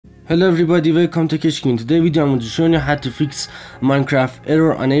Hello everybody, welcome to KHQ. In today's video I'm going to show you how to fix Minecraft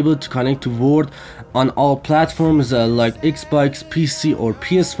error unable to connect to Word on all platforms like Xbox, PC or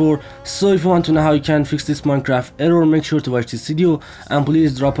PS4. So if you want to know how you can fix this Minecraft error, make sure to watch this video and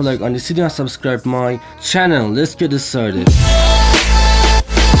please drop a like on this video and subscribe my channel. Let's get started.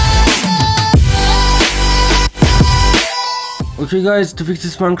 Okay guys, to fix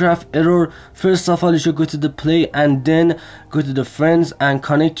this Minecraft error, first of all you should go to the play and then go to the friends and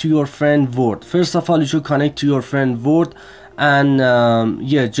connect to your friend Word. First of all you should connect to your friend Word and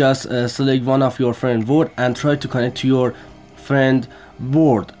just select one of your friend Word and try to connect to your friend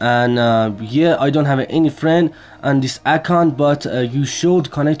Word. And I don't have any friend on this account, but you should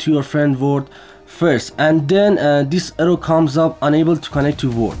connect to your friend Word first, and then this error comes up unable to connect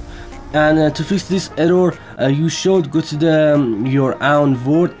to Word. And to fix this error, you should go to your own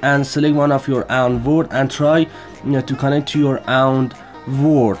Word and select one of your own Word and try to connect to your own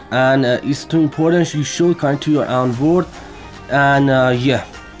Word. And it's too important, you should connect to your own Word. And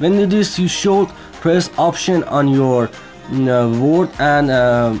when you do this, you should press option on your Word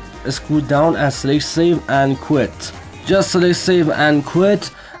and scroll down and select save and quit. Just select save and quit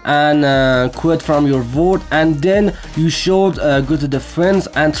and quit from your Word, and then you should go to the friends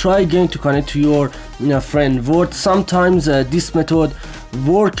and try again to connect to your friend Word. Sometimes this method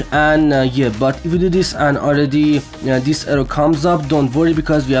work, and but if you do this and already this error comes up, don't worry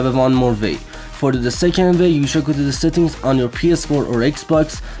because we have one more way. For the second way, you should go to the settings on your PS4 or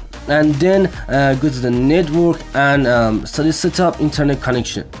Xbox and then go to the network and select setup internet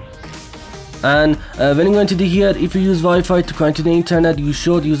connection. And when you go into here, if you use Wi-Fi to connect to the internet, you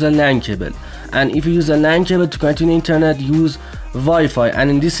should use a LAN cable, and if you use a LAN cable to connect to the internet, use Wi-Fi.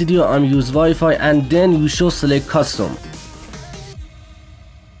 And in this video I'm use Wi-Fi, and then you should select custom.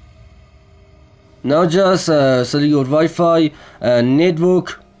 Now just select your Wi-Fi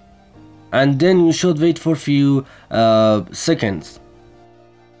network, and then you should wait for few seconds.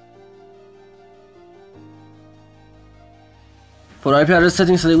 For IP address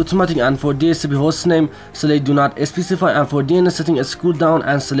settings, select automatic, and for DHCP hostname, select do not specify, and for DNS setting, scroll down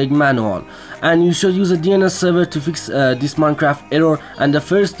and select manual. And you should use a DNS server to fix this Minecraft error, and the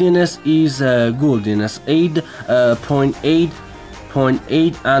first DNS is Google DNS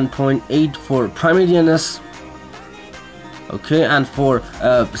 8.8.8 and 0.8 for primary DNS. Okay, and for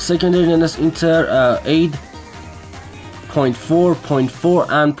secondary DNS enter 8.4, 0.4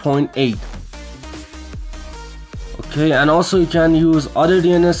 and 0.8. Okay, and also you can use other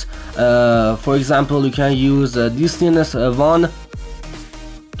DNS. For example, you can use this DNS 1,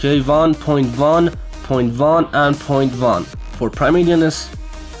 okay, 1.1, 0.1 and 0.1 for primary DNS.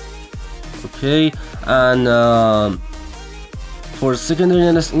 Okay, and for secondary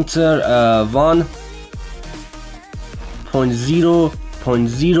DNS enter 1.0,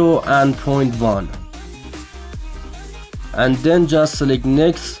 0.0 and 0.1, and then just select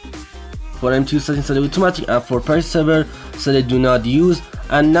next. For MTU settings, select automatic, and for private server, select do not use.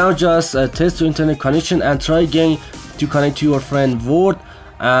 And now just test your internet connection and try again to connect to your friend Word,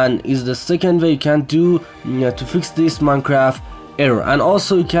 and is the second way you can do to fix this Minecraft error. And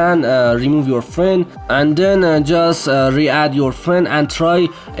also you can remove your friend and then just re-add your friend and try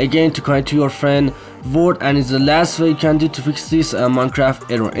again to connect to your friend Word, and is the last way you can do to fix this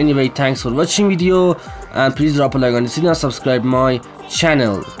Minecraft error. Anyway, thanks for watching video, and please drop a like on this video and subscribe my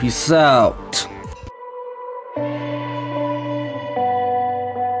channel. Peace out.